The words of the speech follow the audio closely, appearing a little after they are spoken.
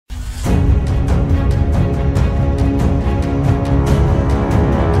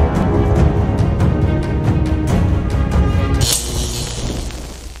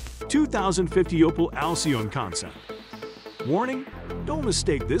2050 Opel Alcoyne concept. Warning: don't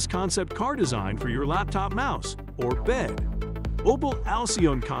mistake this concept car design for your laptop mouse or bed. Opel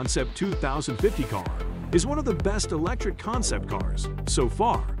Alcoyne Concept 2050 car is one of the best electric concept cars so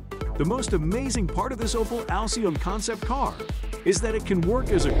far. The most amazing part of this Opel Alcoyne concept car is that it can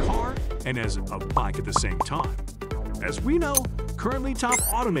work as a car and as a bike at the same time. As we know, currently top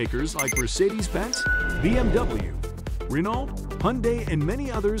automakers like Mercedes-Benz, BMW, Renault, Hyundai, and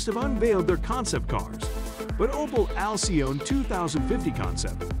many others have unveiled their concept cars. But Opel Alcoyne 2050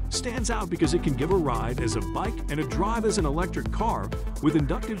 concept stands out because it can give a ride as a bike and a drive as an electric car with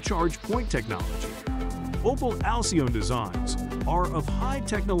inductive charge point technology. Opel Alcoyne designs are of high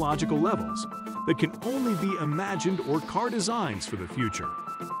technological levels that can only be imagined or car designs for the future.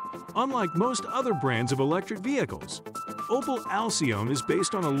 Unlike most other brands of electric vehicles, Opel Alcoyne is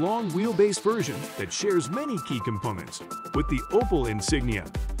based on a long wheelbase version that shares many key components with the Opel insignia,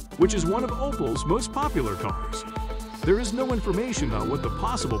 which is one of Opel's most popular cars. There is no information about what the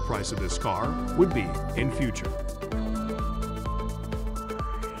possible price of this car would be in future.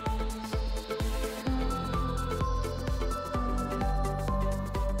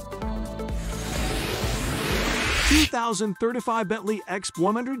 (2035) Bentley EXP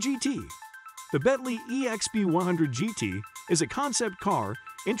 100 GT. The Bentley EXP 100 GT is a concept car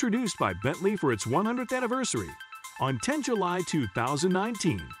introduced by Bentley for its 100th anniversary on 10 July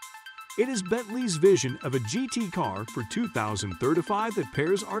 2019. It is Bentley's vision of a GT car for 2035 that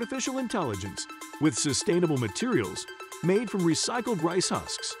pairs artificial intelligence with sustainable materials made from recycled rice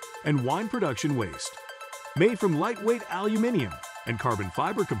husks and wine production waste. Made from lightweight aluminum and carbon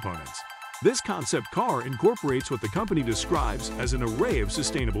fiber components, this concept car incorporates what the company describes as an array of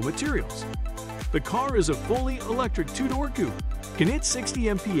sustainable materials. The car is a fully electric two-door coupe, can hit 60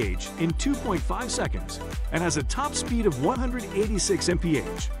 mph in 2.5 seconds, and has a top speed of 186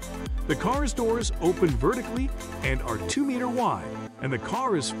 mph. The car's doors open vertically and are 2 meter wide, and the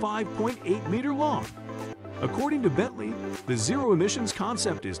car is 5.8 meter long. According to Bentley, the zero-emissions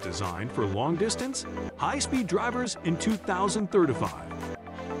concept is designed for long-distance, high-speed drivers in 2035.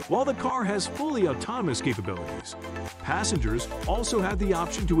 While the car has fully autonomous capabilities, passengers also have the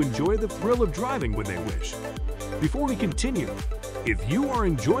option to enjoy the thrill of driving when they wish. Before we continue, if you are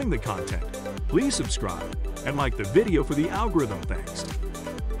enjoying the content, please subscribe and like the video for the algorithm. Thanks.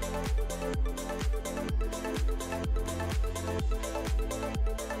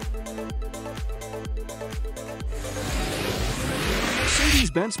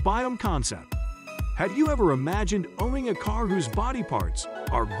 Mercedes-Benz Biome concept. Had you ever imagined owning a car whose body parts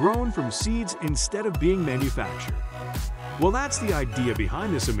are grown from seeds instead of being manufactured? Well, that's the idea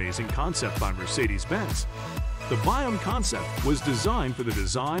behind this amazing concept by Mercedes-Benz. The Biome concept was designed for the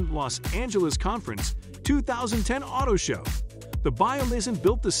Design Los Angeles Conference 2010 Auto Show. The Biome isn't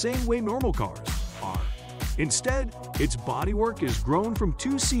built the same way normal cars are. Instead, its bodywork is grown from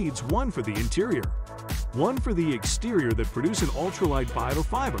two seeds, one for the interior, one for the exterior, that produce an ultralight vital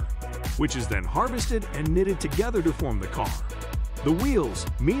fiber, which is then harvested and knitted together to form the car. The wheels,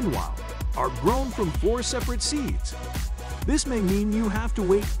 meanwhile, are grown from 4 separate seeds. This may mean you have to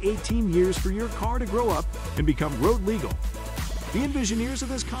wait 18 years for your car to grow up and become road legal. The engineers of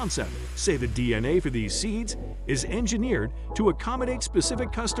this concept say the DNA for these seeds is engineered to accommodate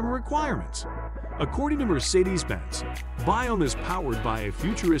specific customer requirements. According to Mercedes-Benz, Biome is powered by a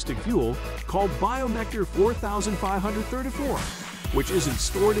futuristic fuel called Biome 4534, which isn't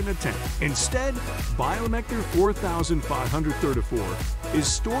stored in a tank. Instead, Biome 4534 is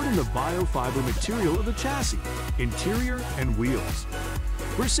stored in the biofiber material of the chassis, interior, and wheels.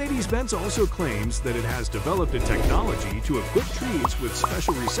 Mercedes-Benz also claims that it has developed a technology to equip trees with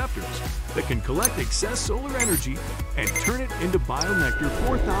special receptors that can collect excess solar energy and turn it into Biome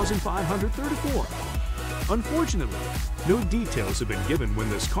 4534. Unfortunately, no details have been given when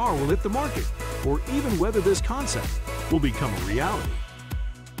this car will hit the market, or even whether this concept will become a reality.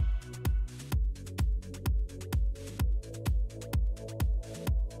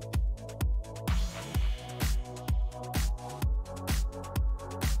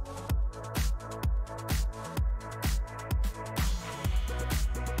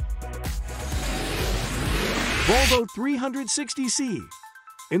 Volvo 360C.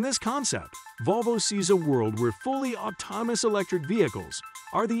 In this concept, Volvo sees a world where fully autonomous electric vehicles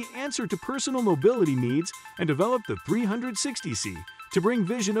are the answer to personal mobility needs and developed the 360C to bring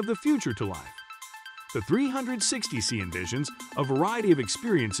vision of the future to life. The 360C envisions a variety of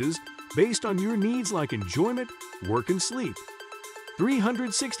experiences based on your needs like enjoyment, work, and sleep.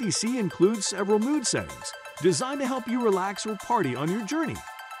 360C includes several mood settings designed to help you relax or party on your journey,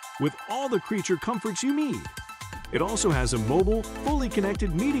 with all the creature comforts you need. It also has a mobile, fully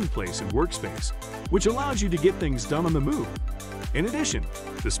connected meeting place and workspace, which allows you to get things done on the move. In addition,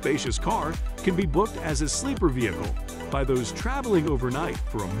 the spacious car can be booked as a sleeper vehicle by those traveling overnight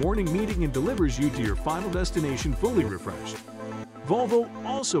for a morning meeting and delivers you to your final destination fully refreshed. Volvo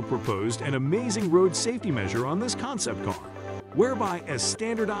also proposed an amazing road safety measure on this concept car, whereby a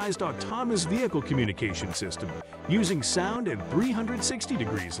standardized autonomous vehicle communication system using sound and 360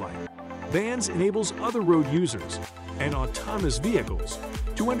 degrees light bands enables other road users and autonomous vehicles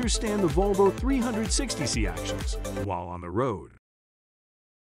to understand the Volvo 360C actions while on the road.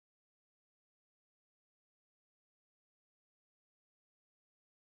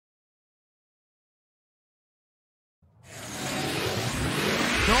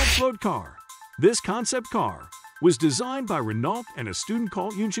 Renault Float Car. This concept car was designed by Renault and a student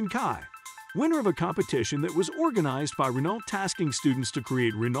called Yunshin Kai, winner of a competition that was organized by Renault tasking students to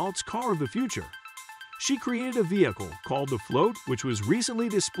create Renault's car of the future. She created a vehicle called the Float, which was recently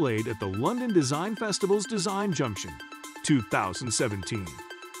displayed at the London Design Festival's Design Junction 2017.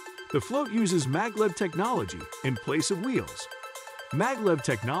 The Float uses maglev technology in place of wheels. Maglev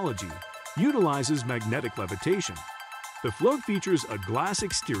technology utilizes magnetic levitation. The Float features a glass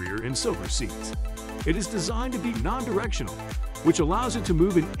exterior and silver seats. It is designed to be non-directional, which allows it to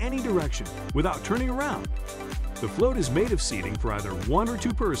move in any direction without turning around. The Float is made of seating for either 1 or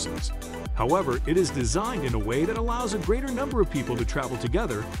 2 persons. However, it is designed in a way that allows a greater number of people to travel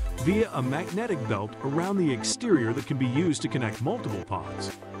together via a magnetic belt around the exterior that can be used to connect multiple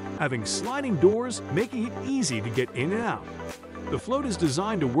pods, having sliding doors making it easy to get in and out. The Float is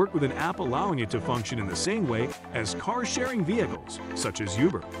designed to work with an app allowing it to function in the same way as car-sharing vehicles, such as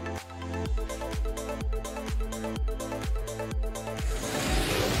Uber.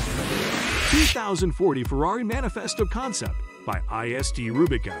 "2040 Ferrari Manifesto Concept" by IST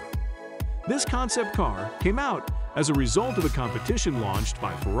Rubica. This concept car came out as a result of a competition launched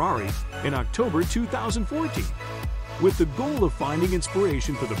by Ferrari in October 2014. With the goal of finding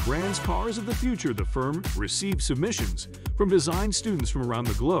inspiration for the brand's cars of the future, the firm received submissions from design students from around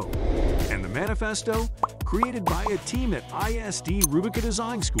the globe, and the manifesto, created by a team at ISD Rubica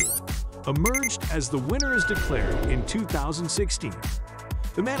Design School, emerged as the winner as declared in 2016.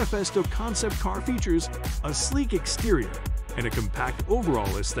 The Manifesto concept car features a sleek exterior and a compact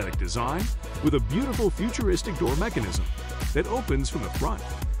overall aesthetic design with a beautiful futuristic door mechanism that opens from the front.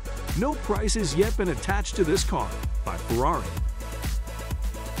 No price has yet been attached to this car by Ferrari.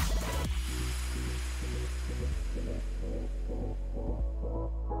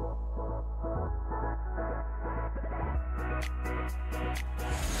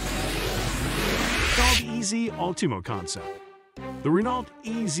 Renault EZ Ultimo concept. The Renault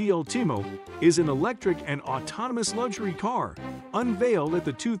EZ Ultimo is an electric and autonomous luxury car unveiled at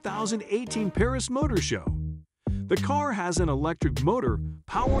the 2018 Paris Motor Show. The car has an electric motor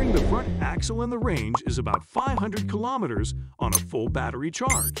powering the front axle, and the range is about 500 kilometers on a full battery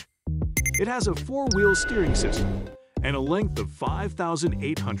charge. It has a 4-wheel steering system and a length of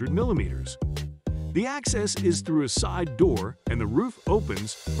 5,800 millimeters. The access is through a side door, and the roof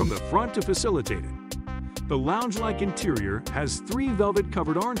opens from the front to facilitate it. The lounge-like interior has 3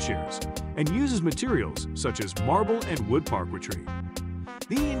 velvet-covered armchairs and uses materials such as marble and wood parquetry.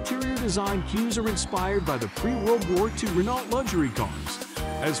 The interior design cues are inspired by the pre-World War II Renault luxury cars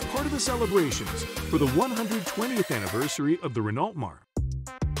as part of the celebrations for the 120th anniversary of the Renault marque.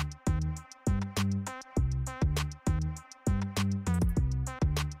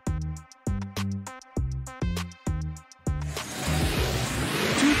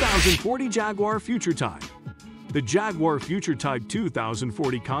 "2040 Jaguar Future Type." The Jaguar Future Type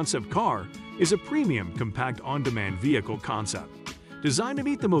 2040 concept car is a premium compact on-demand vehicle concept designed to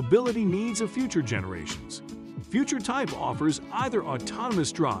meet the mobility needs of future generations. Future Type offers either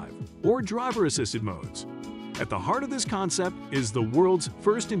autonomous drive or driver-assisted modes. At the heart of this concept is the world's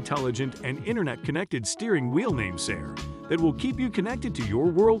first intelligent and internet-connected steering wheel named Sayer that will keep you connected to your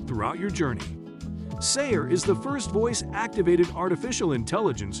world throughout your journey. Sayer is the first voice-activated artificial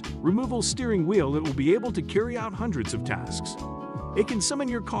intelligence removal steering wheel that will be able to carry out hundreds of tasks. It can summon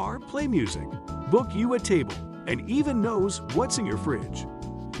your car, play music, book you a table, and even knows what's in your fridge.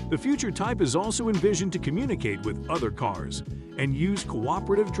 The Future Type is also envisioned to communicate with other cars and use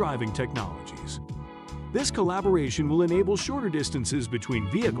cooperative driving technologies. This collaboration will enable shorter distances between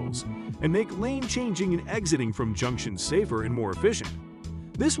vehicles and make lane changing and exiting from junctions safer and more efficient.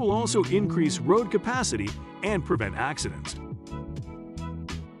 This will also increase road capacity and prevent accidents.